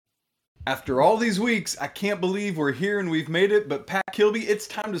After all these weeks, I can't believe we're here and we've made it, but Pat Kilby, it's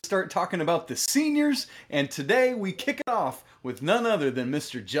time to start talking about the seniors, and today we kick it off with none other than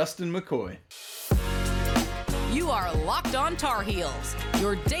Mr. Justin McCoy. You are Locked On Tar Heels,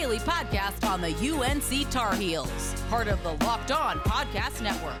 your daily podcast on the UNC Tar Heels, part of the Locked On Podcast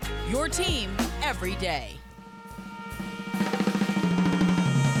Network, your team every day.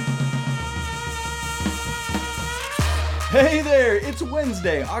 Hey there, it's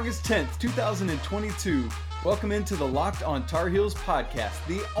Wednesday, August 10th, 2022. Welcome into the Locked On Tar Heels podcast,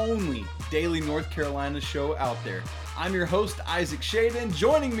 the only daily North Carolina show out there. I'm your host, Isaac Shade, and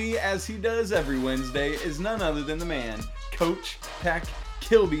joining me, as he does every Wednesday, is none other than the man, Coach Pat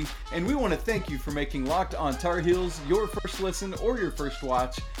Kilby, and we want to thank you for making Locked On Tar Heels your first listen or your first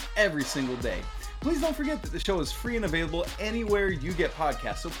watch every single day. Please don't forget that the show is free and available anywhere you get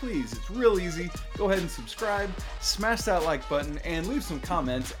podcasts, so please, it's real easy. Go ahead and subscribe, smash that like button, and leave some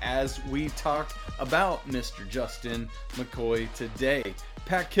comments as we talk about Mr. Justin McCoy today.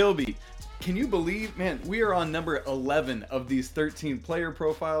 Pat Kilby, can you believe, man, we are on number 11 of these 13 player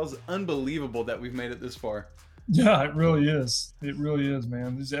profiles. Unbelievable that we've made it this far. Yeah, it really is. It really is,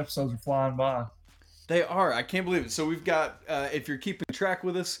 man. These episodes are flying by. They are. I can't believe it. So we've got, if you're keeping track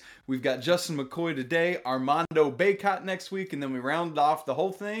with us, we've got Justin McCoy today, Armando Bacot next week, and then we round off the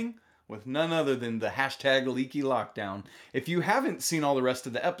whole thing with none other than the hashtag Leaky Lockdown. If you haven't seen all the rest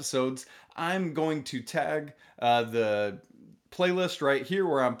of the episodes, I'm going to tag the playlist right here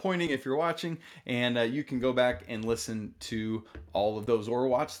where I'm pointing if you're watching, and you can go back and listen to all of those or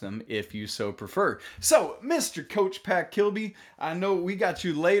watch them if you so prefer. So, Mr. Coach Pat Kilby, I know we got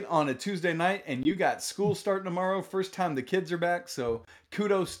you late on a Tuesday night and you got school starting tomorrow, first time the kids are back, so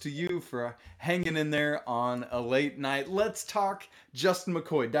kudos to you for hanging in there on a late night. Let's talk Justin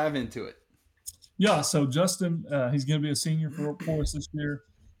McCoy. Dive into it. Yeah, so Justin, he's going to be a senior for us this year.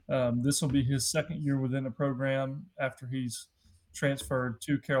 This will be his second year within the program after he's transferred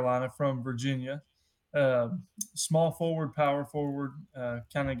to Carolina from Virginia. Small forward, power forward,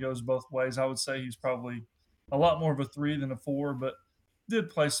 kind of goes both ways. I would say he's probably a lot more of a 3 than a 4, but did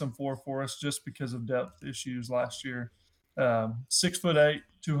play some 4 for us just because of depth issues last year. 6'8",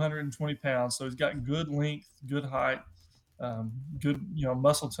 220 pounds, so he's got good length, good height, good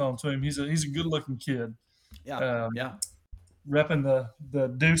muscle tone to him. He's a good looking kid. Yeah. Repping the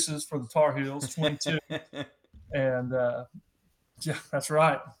deuces for the Tar Heels, 22, and yeah, that's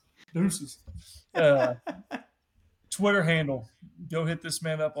right. Deuces. Twitter handle. Go hit this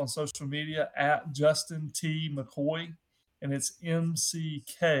man up on social media at Justin T. McCoy, and it's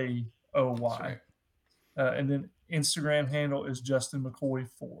MCKOY. Right. And then Instagram handle is Justin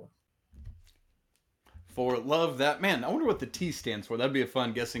McCoy4. Love that. Man, I wonder what the T stands for. That'd be a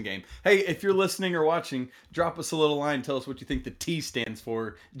fun guessing game. Hey, if you're listening or watching, drop us a little line. Tell us what you think the T stands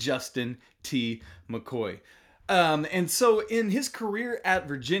for. Justin T. McCoy. And so in his career at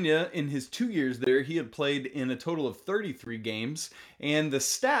Virginia, in his 2 years there, he had played in a total of 33 games. And the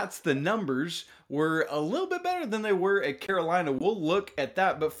stats, the numbers, were a little bit better than they were at Carolina. We'll look at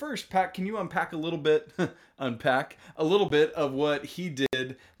that. But first, Pat, can you unpack a little bit of what he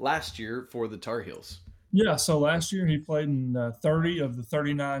did last year for the Tar Heels? Yeah, so last year he played in 30 of the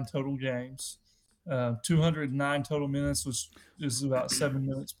 39 total games. 209 total minutes, which is about 7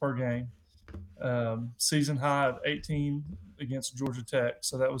 minutes per game. Season high of 18 against Georgia Tech,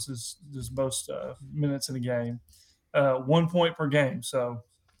 so that was his most minutes in a game. 1 point per game, so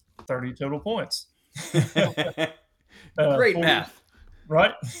 30 total points. Great math,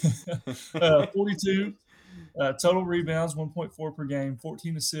 right? 42 total rebounds, 1.4 per game,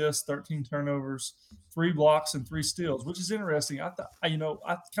 14 assists, 13 turnovers, 3 blocks, and 3 steals, which is interesting. I kind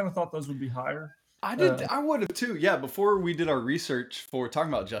of thought those would be higher. I did. I would have too. Yeah. Before we did our research for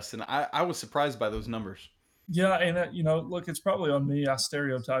talking about Justin, I was surprised by those numbers. Yeah, and look, it's probably on me. I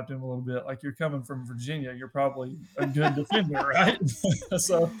stereotyped him a little bit. Like, you're coming from Virginia, you're probably a good defender, right?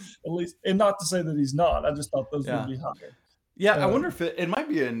 So at least, and not to say that he's not. I just thought those would be higher. Yeah, I wonder if it might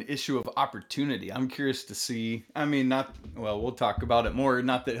be an issue of opportunity. I'm curious to see. I mean, we'll talk about it more.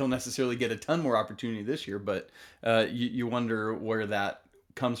 Not that he'll necessarily get a ton more opportunity this year, but you wonder where that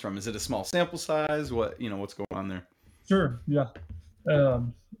comes from. Is it a small sample size? What's going on there? Sure. Yeah.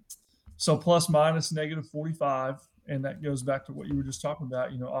 So plus minus negative 45, and that goes back to what you were just talking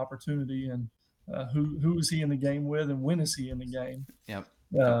about. Opportunity and who is he in the game with, and when is he in the game? Yep.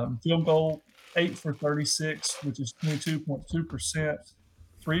 Field goal 8 for 36, which is 22.2%.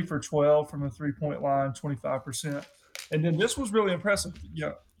 3 for 12 from the 3-point line, 25%. And then this was really impressive.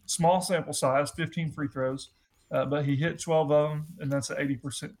 Small sample size, 15 free throws. But he hit 12 of them, and that's an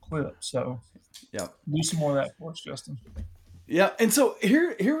 80% clip. So, yeah, do some more of that for us, Justin. Yeah, and so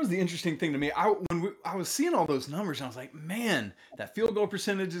here was the interesting thing to me. I was seeing all those numbers, and I was like, man, that field goal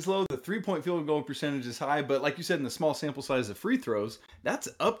percentage is low. The 3-point field goal percentage is high, but like you said, in the small sample size of free throws, that's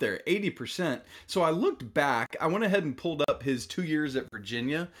up there, 80%. So I looked back. I went ahead and pulled up his 2 years at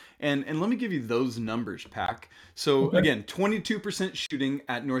Virginia, and let me give you those numbers, Pack. So Okay. again, 22% shooting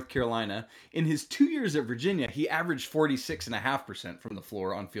at North Carolina. In his 2 years at Virginia, he averaged 46.5% from the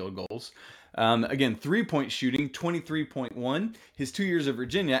floor on field goals. Again, 3-point shooting, 23.1. His 2 years of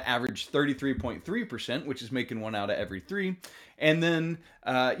Virginia averaged 33.3%, which is making one out of every three. And then,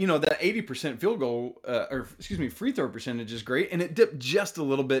 that 80% free throw percentage is great. And it dipped just a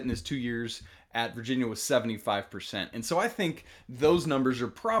little bit in his 2 years at Virginia with 75%. And so I think those numbers are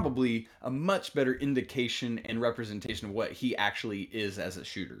probably a much better indication and representation of what he actually is as a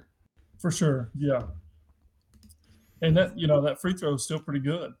shooter. For sure. Yeah. And that free throw is still pretty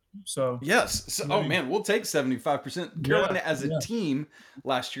good. So yes. So, oh man, we'll take 75%. Carolina as a team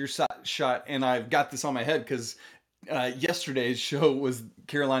last year shot, and I've got this on my head because yesterday's show was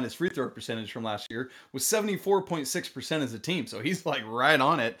Carolina's free throw percentage from last year was 74.6% as a team. So he's like right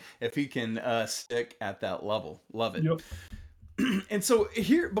on it if he can stick at that level. Love it. Yep. And so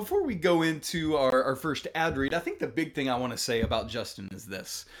here, before we go into our first ad read, I think the big thing I want to say about Justin is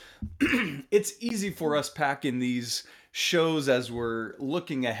this. It's easy for us, Pack, in these shows as we're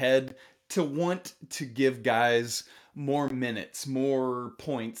looking ahead to want to give guys more minutes, more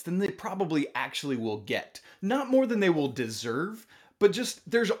points than they probably actually will get. Not more than they will deserve, but just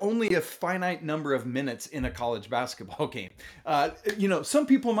there's only a finite number of minutes in a college basketball game. Some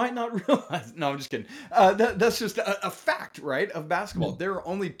people might not realize. No, I'm just kidding. That's just a fact, right, of basketball. There are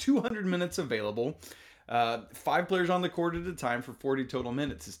only 200 minutes available. 5 players on the court at a time for 40 total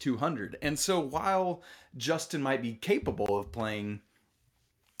minutes is 200. And so while Justin might be capable of playing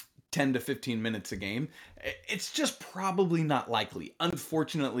 10 to 15 minutes a game, it's just probably not likely,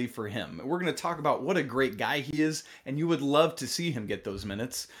 unfortunately for him. We're going to talk about what a great guy he is, and you would love to see him get those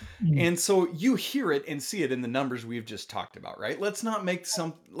minutes. And so you hear it and see it in the numbers we've just talked about, right? Let's not make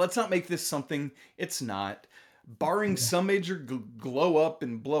this something it's not. Barring some major glow up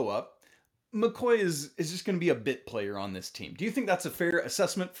and blow up, McCoy is just going to be a bit player on this team. Do you think that's a fair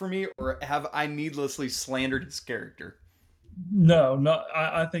assessment for me, or have I needlessly slandered his character? No.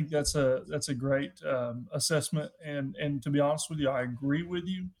 I think that's a great assessment, and to be honest with you, I agree with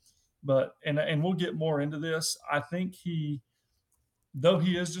you. But and we'll get more into this. I think though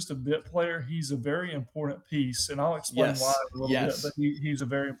he is just a bit player, he's a very important piece, and I'll explain why a little bit. But he's a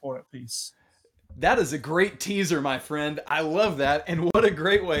very important piece. That is a great teaser, my friend. I love that. And what a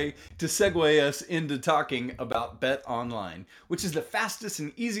great way to segue us into talking about Bet Online, which is the fastest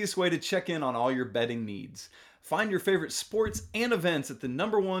and easiest way to check in on all your betting needs. Find your favorite sports and events at the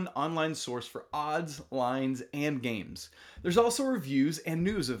 #1 online source for odds, lines, and games. There's also reviews and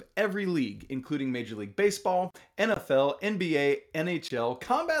news of every league, including Major League Baseball, NFL, NBA, NHL,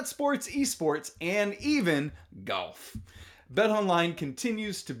 combat sports, esports, and even golf. BetOnline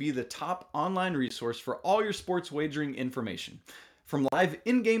continues to be the top online resource for all your sports wagering information. From live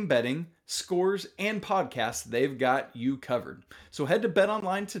in-game betting, scores, and podcasts, they've got you covered. So head to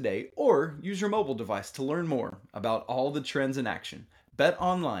BetOnline today or use your mobile device to learn more about all the trends in action.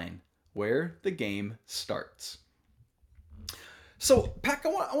 BetOnline, where the game starts. So, Pac, I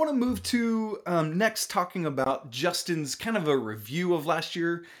want to move to next talking about Justin's kind of a review of last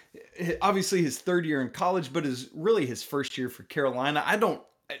year. Obviously, his third year in college, but is really his first year for Carolina. I don't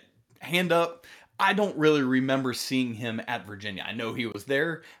really remember seeing him at Virginia. I know he was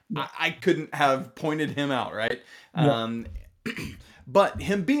there. I couldn't have pointed him out, right? Yeah. But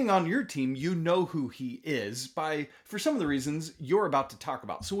him being on your team, you know who he is for some of the reasons you're about to talk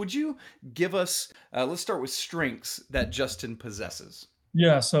about. So would you give us, let's start with strengths that Justin possesses.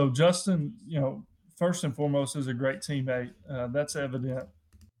 Yeah, so Justin, first and foremost is a great teammate. That's evident.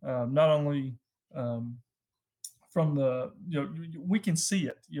 Not only from we can see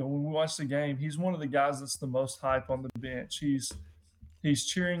it. When we watch the game, he's one of the guys that's the most hype on the bench. He's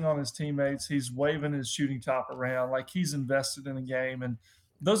cheering on his teammates. He's waving his shooting top around like he's invested in the game. And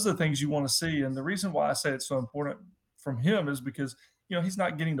those are the things you want to see. And the reason why I say it's so important from him is because, he's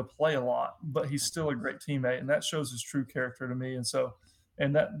not getting to play a lot, but he's still a great teammate. And that shows his true character to me. And so,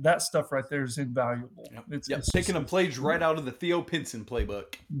 that stuff right there is invaluable. Yep. It's picking up plays right out of the Theo Pinson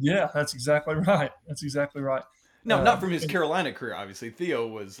playbook. Yeah, that's exactly right. No, not from his Carolina career, obviously. Theo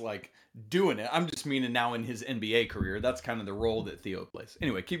was like doing it. I'm just meaning now in his NBA career. That's kind of the role that Theo plays.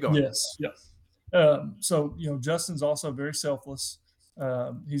 Anyway, keep going. Yes. So, Justin's also very selfless.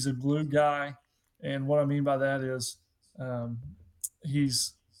 He's a glue guy. And what I mean by that is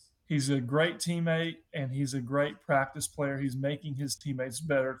he's He's a great teammate, and he's a great practice player. He's making his teammates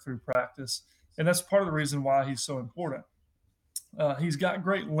better through practice, and that's part of the reason why he's so important. He's got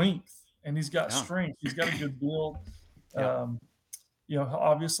great length, and he's got Yeah. strength. He's got a good build. Yeah.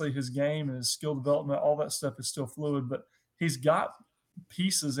 Obviously his game and his skill development, all that stuff is still fluid, but he's got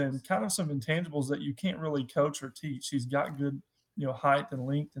pieces and kind of some intangibles that you can't really coach or teach. He's got good, height and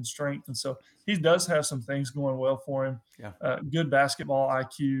length and strength. And so he does have some things going well for him. Yeah. Good basketball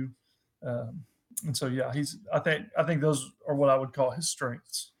IQ. And so, yeah, I think those are what I would call his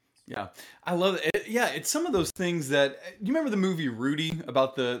strengths. Yeah, I love it. Yeah, it's some of those things that you remember the movie Rudy,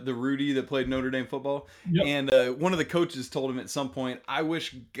 about the Rudy that played Notre Dame football, Yep. and one of the coaches told him at some point, "I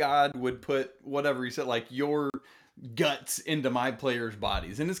wish God would put whatever he said, like your guts into my players'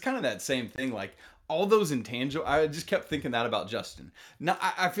 bodies," and it's kind of that same thing, like all those intangible. I just kept thinking that about Justin. Now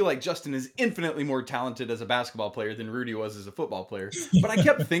I feel like Justin is infinitely more talented as a basketball player than Rudy was as a football player, but I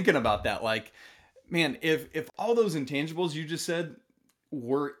kept thinking about that, like, man, if all those intangibles you just said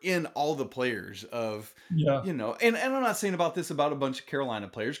were in all the players of, Yeah. and I'm not saying about this about a bunch of Carolina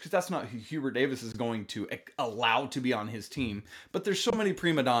players, because that's not who Hubert Davis is going to allow to be on his team, but there's so many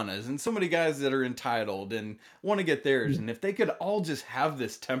prima donnas and so many guys that are entitled and want to get theirs, and if they could all just have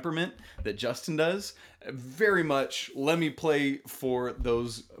this temperament that Justin does, very much let me play for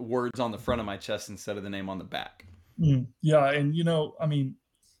those words on the front of my chest instead of the name on the back. Yeah, and I mean,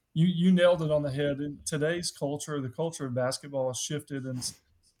 you nailed it on the head. In today's culture, the culture of basketball has shifted, and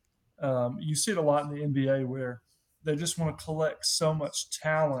you see it a lot in the NBA where they just want to collect so much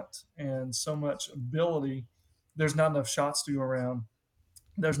talent and so much ability. There's not enough shots to go around.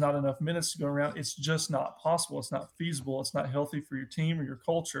 There's not enough minutes to go around. It's just not possible. It's not feasible. It's not healthy for your team or your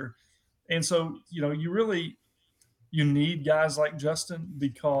culture. And so, you need guys like Justin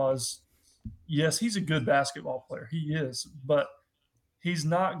because, yes, he's a good basketball player. He is, but he's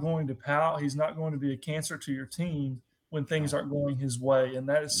not going to pout. He's not going to be a cancer to your team when things aren't going his way. And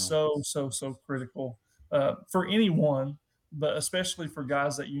that is so critical for anyone, but especially for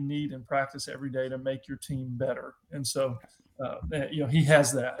guys that you need in practice every day to make your team better. And so, he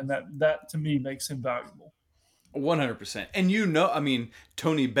has that, and that to me makes him valuable. 100%. And I mean,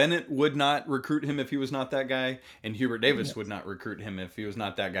 Tony Bennett would not recruit him if he was not that guy, and Hubert Davis would not recruit him if he was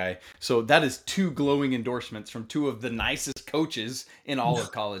not that guy. So that is two glowing endorsements from two of the nicest coaches in all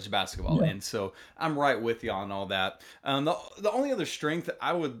of college basketball. And so I'm right with you on all that. The only other strength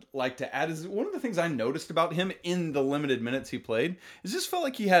I would like to add is one of the things I noticed about him in the limited minutes he played is just felt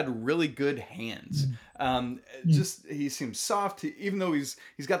like he had really good hands. Just he seems soft, even though he's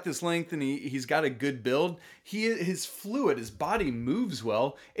got this length and he's got a good build. His fluid, his body moves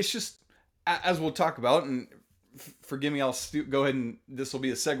well. It's just, as we'll talk about, and forgive me, I'll go ahead and this will be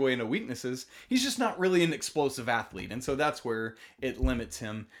a segue into weaknesses. He's just not really an explosive athlete, and so that's where it limits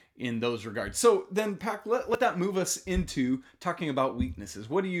him in those regards. So then, Pac, let that move us into talking about weaknesses.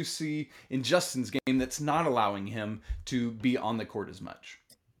 What do you see in Justin's game that's not allowing him to be on the court as much?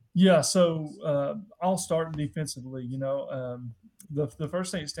 Yeah, so I'll start defensively. The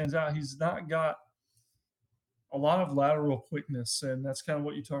first thing that stands out, he's not got a lot of lateral quickness, and that's kind of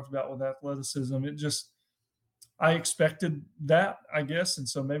what you talked about with athleticism. I expected that, I guess, and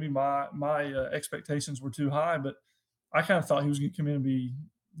so maybe my expectations were too high, but I kind of thought he was going to come in and be,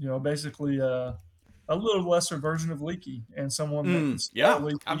 basically a little lesser version of Leaky and someone that can start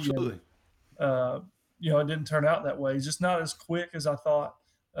Leaky. Absolutely. And, it didn't turn out that way. He's just not as quick as I thought.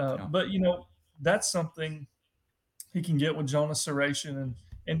 But that's something he can get with Jonas Saration,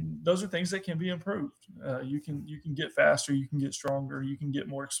 and those are things that can be improved. You can get faster, you can get stronger, you can get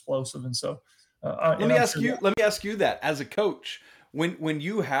more explosive, and so let me ask you that as a coach, when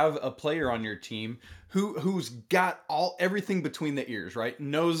you have a player on your team who's got everything between the ears, right?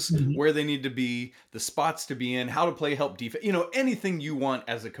 Knows where they need to be, the spots to be in, how to play help defense, anything you want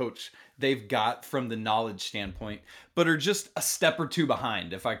as a coach, they've got from the knowledge standpoint, but are just a step or two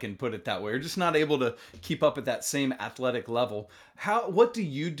behind, if I can put it that way, or just not able to keep up at that same athletic level. What do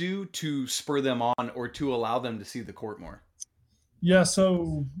you do to spur them on or to allow them to see the court more? Yeah,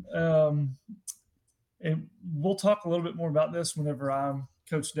 so and we'll talk a little bit more about this whenever I'm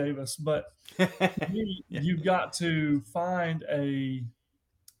Coach Davis, but you've got to find a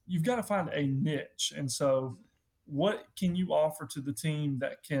niche. And so what can you offer to the team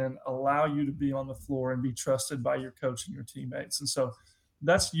that can allow you to be on the floor and be trusted by your coach and your teammates? And so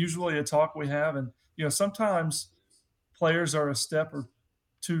that's usually a talk we have. And, sometimes players are a step or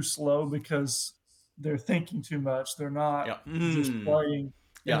two slow because they're thinking too much. They're not just playing.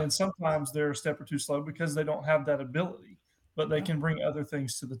 And then sometimes they're a step or two slow because they don't have that ability, but they can bring other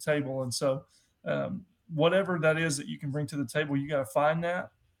things to the table. And so whatever that is that you can bring to the table, you got to find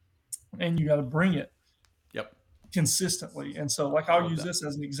that and you got to bring it Yep. consistently. And so, like, I'll use this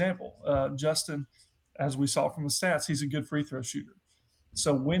as an example. Justin, as we saw from the stats, he's a good free throw shooter.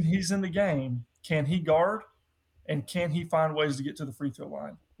 So when he's in the game, can he guard and can he find ways to get to the free throw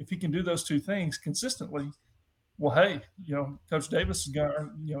line? If he can do those two things consistently, well, hey, Coach Davis is going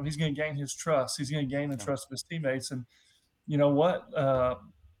to, he's going to gain his trust. He's going to gain the trust of his teammates. And you know what?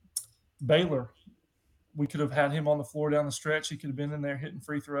 Baylor, we could have had him on the floor down the stretch. He could have been in there hitting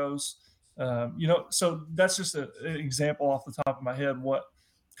free throws. So that's just an example off the top of my head what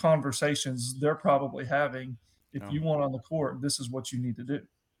conversations they're probably having. If you want on the court, this is what you need to do.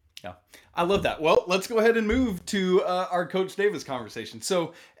 Yeah, I love that. Well, let's go ahead and move to our Coach Davis conversation.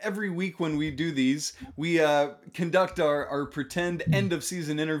 So every week when we do these, we conduct our pretend end of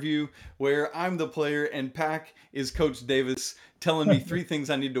season interview where I'm the player and Pack is Coach Davis telling me 3 things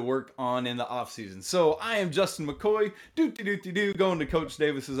I need to work on in the off season. So I am Justin McCoy, going to Coach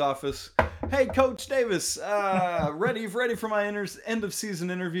Davis's office. Hey, Coach Davis, ready for my end of season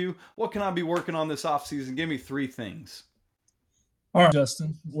interview? What can I be working on this off season? Give me 3 things. All right,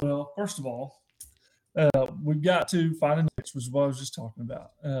 Justin. Well, first of all, we've got to find a niche, which is what I was just talking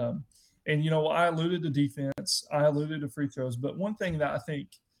about. And, I alluded to defense. I alluded to free throws. But one thing that I think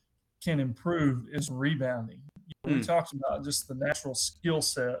can improve is rebounding. We talked about just the natural skill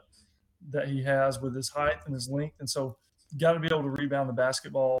set that he has with his height and his length. And so you got to be able to rebound the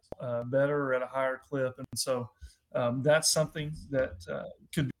basketball better at a higher clip. And so that's something that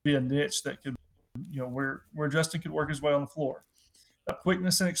could be a niche that could, where Justin could work his way on the floor.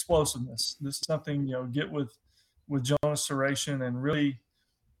 Quickness and explosiveness. This is something, get with Jonas Saration and really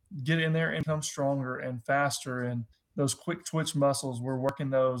get in there and come stronger and faster. And those quick twitch muscles, we're working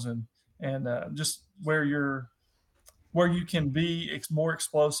those and just where you can be more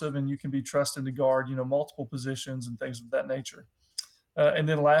explosive and you can be trusted to guard, multiple positions and things of that nature. And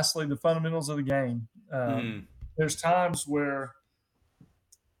then lastly, the fundamentals of the game. There's times where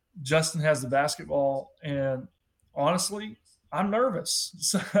Justin has the basketball and honestly, I'm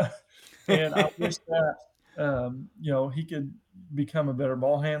nervous. And I wish that, he could become a better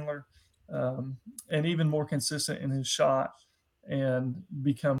ball handler and even more consistent in his shot and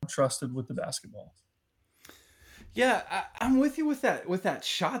become trusted with the basketball. Yeah, I'm with you with that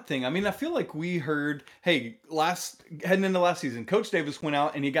shot thing. I mean, I feel like we heard, hey, heading into last season, Coach Davis went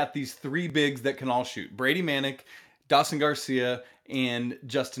out and he got these 3 bigs that can all shoot. Brady Manick, Dawson Garcia, and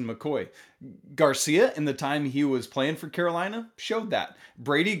Justin McCoy. Garcia, in the time he was playing for Carolina, showed that.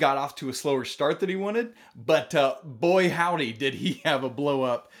 Brady got off to a slower start than he wanted, but boy howdy did he have a blow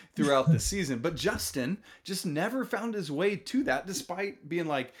up throughout the season. But Justin just never found his way to that, despite being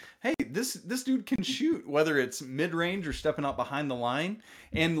like, hey, this dude can shoot, whether it's mid-range or stepping out behind the line.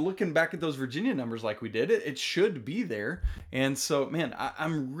 And looking back at those Virginia numbers like we did, it should be there. And so, man,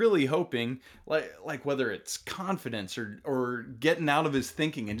 I'm really hoping, like whether it's confidence or getting out of his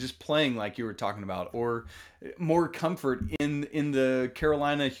thinking and just playing like you were talking about, or more comfort in the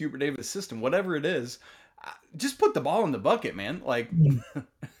Carolina Hubert Davis system, whatever it is, just put the ball in the bucket, man. Like,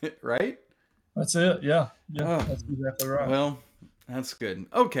 right? That's it. Yeah. That's exactly right. Well, that's good.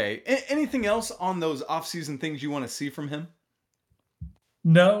 Okay. Anything else on those off-season things you want to see from him?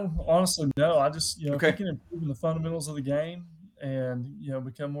 No, honestly, no. I just, Okay. if he can improve in the fundamentals of the game and,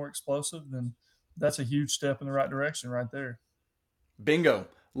 become more explosive, then that's a huge step in the right direction right there. Bingo.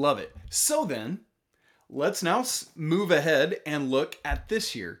 Love it. So then, let's now move ahead and look at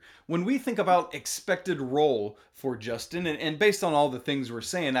this year. When we think about expected role for Justin, and based on all the things we're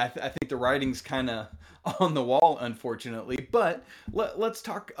saying, I think the writing's kind of on the wall, unfortunately. But let's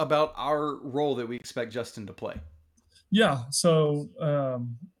talk about our role that we expect Justin to play. Yeah. So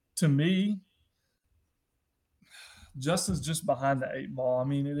to me, Justin's just behind the 8 ball. I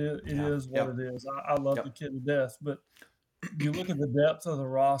mean, it is what it is. I love the kid to death, but you look at the depth of the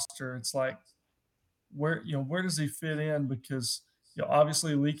roster, it's like, where does he fit in? Because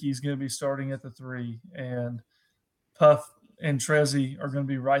obviously Leakey's going to be starting at the 3, and Puff and Trezzy are going to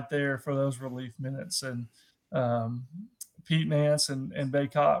be right there for those relief minutes, and Pete Nance and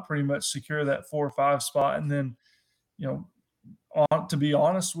Baycott pretty much secure that 4 or 5 spot, and then to be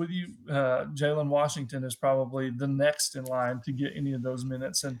honest with you, Jalen Washington is probably the next in line to get any of those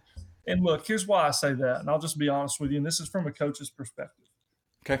minutes. And look, here's why I say that, and I'll just be honest with you, and this is from a coach's perspective.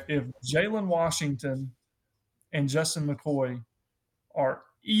 Okay. If Jalen Washington and Justin McCoy are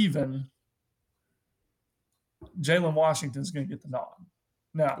even, Jalen Washington's going to get the nod.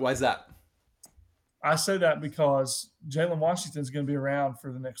 Now, why is that? I say that because Jalen Washington's going to be around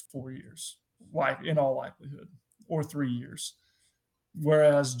for the next 4 years, like in all likelihood, or 3 years,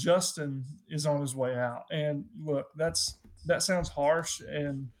 whereas Justin is on his way out. And look, that sounds harsh,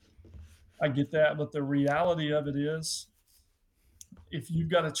 and I get that, but the reality of it is, if you've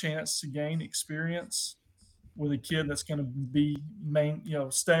got a chance to gain experience with a kid that's going to be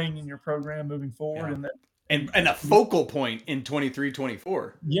staying in your program moving forward, Yeah. and that, And a focal point in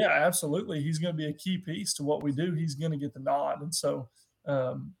 23-24. yeah, absolutely, he's going to be a key piece to what we do. He's going to get the nod, and so,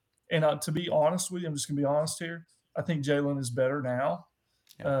 to be honest with you, I'm just going to be honest here. I think Jalen is better now,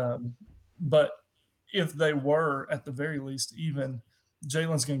 Yeah. but if they were at the very least even,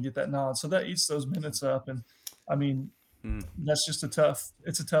 Jalen's going to get that nod, so that eats those minutes up, and I mean, that's just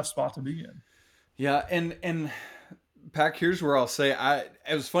it's a tough spot to be in. Yeah, and Pack, here's where I'll say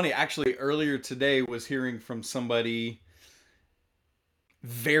it was funny actually. Earlier today was hearing from somebody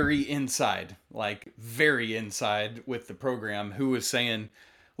very inside with the program, who was saying,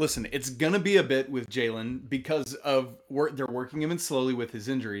 listen, it's gonna be a bit with Jalen because of they're working him in slowly with his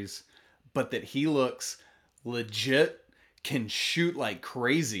injuries, but that he looks legit, can shoot like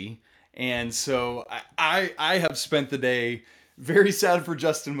crazy. And so I have spent the day very sad for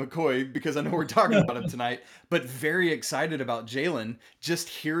Justin McCoy because I know we're talking about him tonight, but very excited about Jalen. Just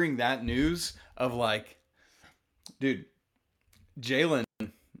hearing that news of like, dude, Jalen,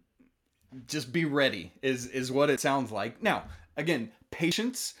 just be ready is what it sounds like. Now, again,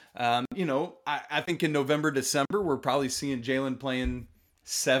 patience. I think in November, December, we're probably seeing Jalen playing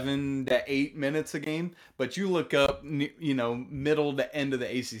 7 to 8 minutes a game. But you look up, middle to end of the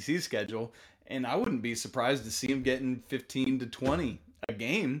ACC schedule, and I wouldn't be surprised to see him getting 15 to 20 a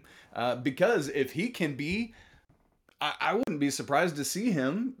game. Because if he can be, I wouldn't be surprised to see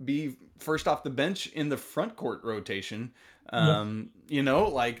him be first off the bench in the front court rotation.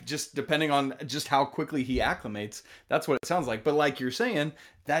 Just depending on just how quickly he acclimates, that's what it sounds like. But like you're saying,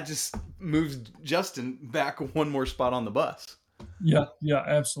 that just moves Justin back one more spot on the bus. Yeah,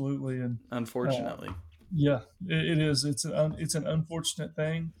 absolutely. And unfortunately, it is. It's an unfortunate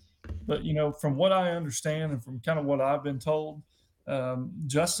thing, but from what I understand and from kind of what I've been told,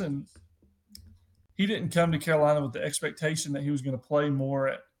 Justin, he didn't come to Carolina with the expectation that he was going to play more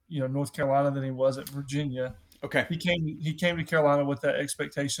at North Carolina than he was at Virginia. Okay. He came to Carolina with that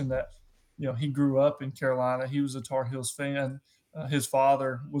expectation that he grew up in Carolina. He was a Tar Heels fan. His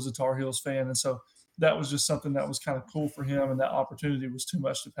father was a Tar Heels fan, and so that was just something that was kind of cool for him, and that opportunity was too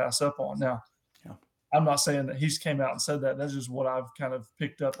much to pass up on. Now, I'm not saying that he's came out and said that. That's just what I've kind of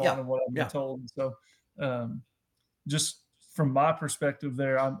picked up on and what I've been told. So, just from my perspective,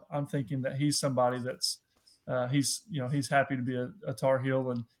 there, I'm thinking that he's somebody that's he's happy to be a Tar Heel,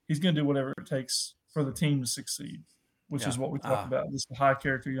 and he's going to do whatever it takes for the team to succeed, which is what we talked about. Just a high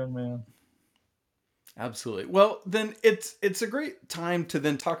character young man. Absolutely. Well, then it's a great time to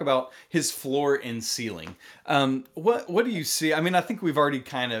then talk about his floor and ceiling. What do you see? I mean, I think we've already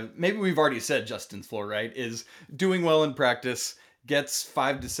said Justin's floor, right, is doing well in practice, gets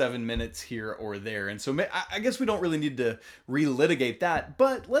 5 to 7 minutes here or there. And so I guess we don't really need to relitigate that,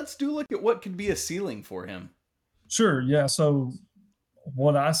 but let's look at what could be a ceiling for him. Sure. Yeah. So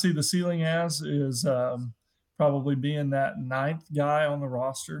what I see the ceiling as is probably being that 9th guy on the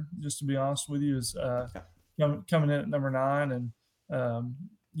roster, just to be honest with you, is coming in at number 9. And,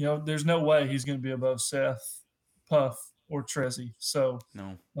 there's no way he's going to be above Seth, Puff, or Trezzy. So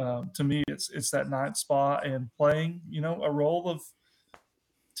no. To me, it's that 9th spot and playing, a role of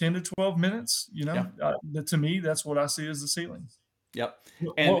 10 to 12 minutes, to me, that's what I see as the ceiling. Yep.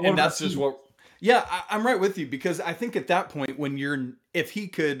 And that's just what, I'm right with you, because I think at that point if he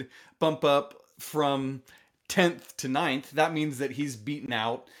could bump up from 10th to 9th, that means that he's beaten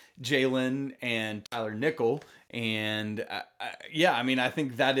out Jalen and Tyler Nickel. And I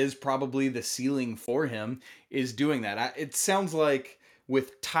think that is probably the ceiling for him, is doing that. It sounds like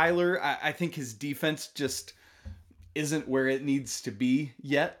with Tyler, I think his defense just isn't where it needs to be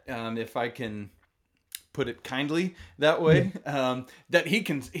yet. If I can put it kindly that way, that he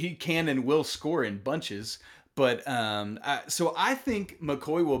can and will score in bunches. But so I think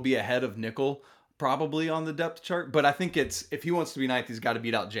McCoy will be ahead of Nickel probably on the depth chart, but I think if he wants to be 9th, he's got to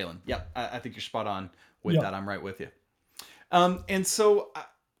beat out Jalen. Yeah, I think you're spot on with that. I'm right with you. And so,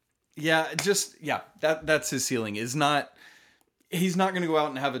 that's his ceiling. He's not going to go out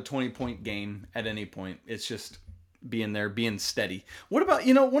and have a 20-point game at any point. It's just being there, being steady. What about,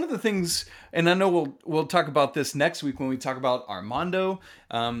 one of the things, and I know we'll talk about this next week when we talk about Armando,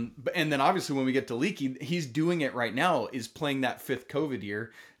 and then obviously when we get to Leaky, he's doing it right now, is playing that 5th COVID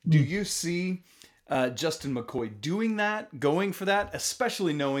year. Do you see Justin McCoy doing that, going for that,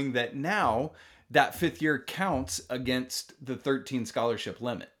 especially knowing that now that 5th year counts against the 13 scholarship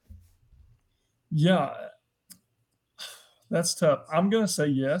limit? Yeah, that's tough. I'm going to say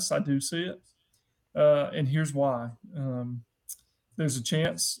yes, I do see it. And here's why. there's a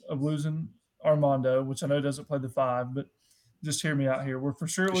chance of losing Armando, which I know doesn't play the 5, but just hear me out here. We're for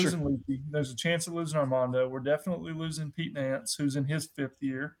sure losing Leafy. There's a chance of losing Armando. We're definitely losing Pete Nance, who's in his 5th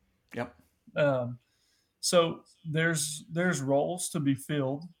year. Yep. So there's roles to be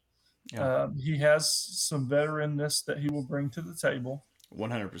filled. Yeah. He has some veteranness that he will bring to the table.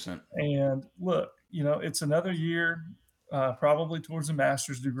 100%. And look, it's another year, probably towards a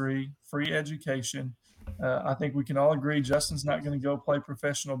master's degree, free education. I think we can all agree Justin's not going to go play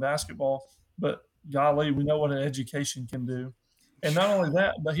professional basketball, but golly, we know what an education can do. And not only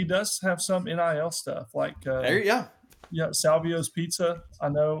that, but he does have some NIL stuff like Salvio's Pizza, I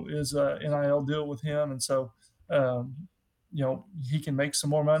know, is a NIL deal with him. And so, he can make some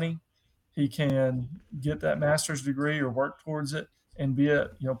more money. He can get that master's degree or work towards it and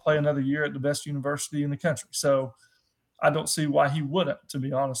play another year at the best university in the country. So I don't see why he wouldn't, to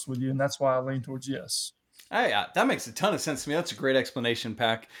be honest with you. And that's why I lean towards yes. That makes a ton of sense to me. That's a great explanation,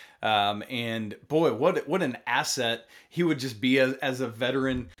 Pack. And boy, what an asset he would just be as a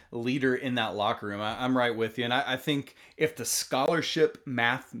veteran leader in that locker room. I'm right with you. And I think if the scholarship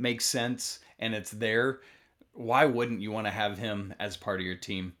math makes sense and it's there, why wouldn't you want to have him as part of your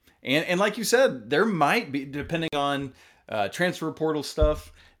team? And like you said, there might be, depending on transfer portal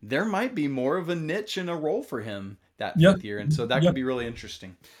stuff, there might be more of a niche and a role for him that 5th year. And so that could be really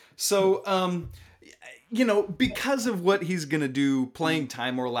interesting. So, because of what he's going to do, playing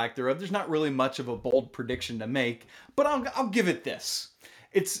time or lack thereof, there's not really much of a bold prediction to make, but I'll give it this.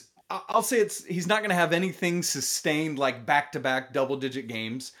 I'll say he's not going to have anything sustained like back-to-back double-digit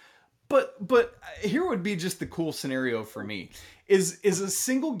games, but here would be just the cool scenario for me is a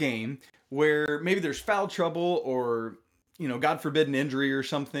single game where maybe there's foul trouble or, God forbid, an injury or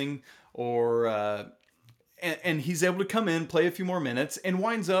something, or and he's able to come in, play a few more minutes, and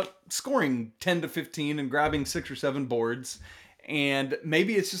winds up scoring 10 to 15 and grabbing 6 or 7 boards. And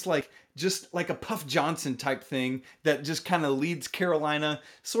maybe it's just like a Puff Johnson type thing that just kind of leads Carolina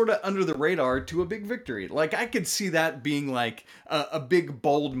sort of under the radar to a big victory. Like, I could see that being like a big,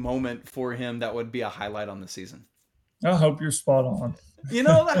 bold moment for him that would be a highlight on the season. I hope you're spot on.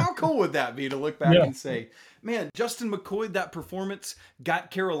 How cool would that be to look back and say, man, Justin McCoy, that performance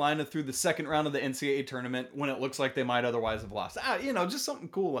got Carolina through the 2nd round of the NCAA tournament when it looks like they might otherwise have lost. Just something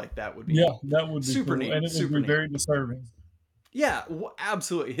cool like that would be that would be super cool. neat. And it would be very deserving. Yeah,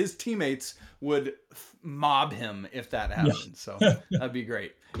 absolutely. His teammates would mob him if that happened. So that'd be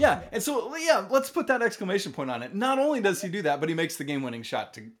great. Yeah, and so, let's put that exclamation point on it. Not only does he do that, but he makes the game-winning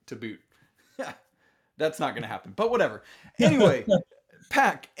shot to boot. Yeah, that's not going to happen, but whatever. Anyway,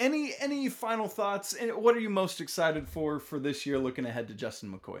 Pack, any final thoughts? And what are you most excited for this year looking ahead to Justin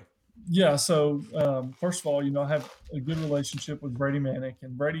McCoy? Yeah, so first of all, I have a good relationship with Brady Manick,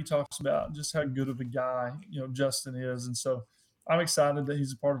 and Brady talks about just how good of a guy, Justin is. And so I'm excited that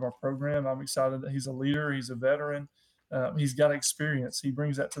he's a part of our program. I'm excited that he's a leader. He's a veteran. He's got experience. He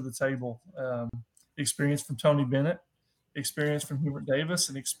brings that to the table. Experience from Tony Bennett, experience from Hubert Davis,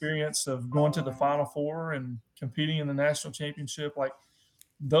 and experience of going to the Final Four and competing in the national championship. Like,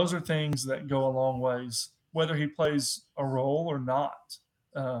 those are things that go a long ways, whether he plays a role or not.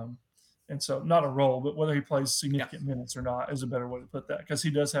 And so not a role, but whether he plays significant minutes or not is a better way to put that, because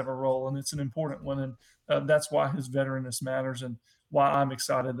he does have a role and it's an important one. And that's why his veteranness matters and why I'm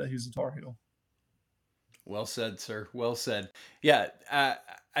excited that he's a Tar Heel. Well said, sir. Well said. Yeah.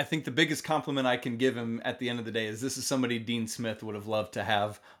 I think the biggest compliment I can give him at the end of the day is this is somebody Dean Smith would have loved to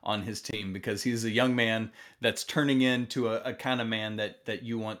have on his team, because he's a young man that's turning into a kind of man that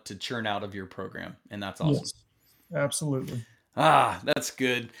you want to churn out of your program. And that's awesome. Yes, absolutely. That's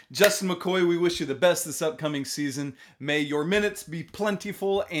good. Justin McCoy, we wish you the best this upcoming season. May your minutes be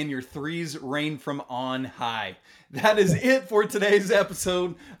plentiful and your threes rain from on high. That is it for today's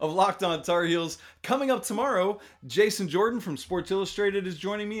episode of Locked On Tar Heels. Coming up tomorrow, Jason Jordan from Sports Illustrated is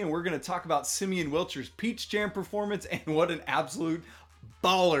joining me, and we're going to talk about Simeon Wilcher's Peach Jam performance and what an absolute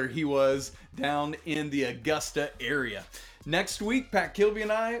baller he was down in the Augusta area. Next week, Pat Kilby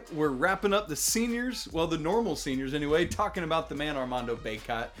and I, we're wrapping up the seniors, well, the normal seniors anyway, talking about the man Armando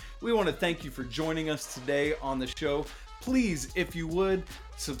Bacot. We want to thank you for joining us today on the show. Please, if you would,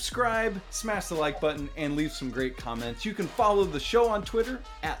 subscribe, smash the like button, and leave some great comments. You can follow the show on Twitter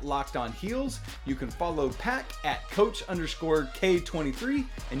at Locked On Heels. You can follow Pack at Coach_K23,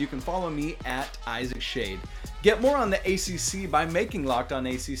 and you can follow me at Isaac Shade. Get more on the ACC by making Locked On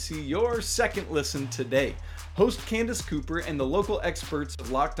ACC your second listen today. Host Candace Cooper and the local experts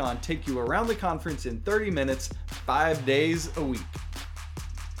of Locked On take you around the conference in 30 minutes, 5 days a week.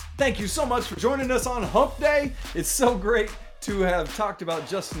 Thank you so much for joining us on Hump Day. It's so great to have talked about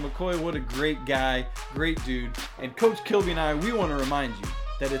Justin McCoy. What a great guy, great dude. And Coach Kilby and I, we want to remind you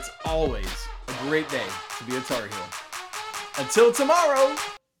that it's always a great day to be a Tar Heel. Until tomorrow,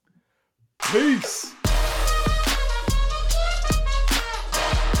 peace.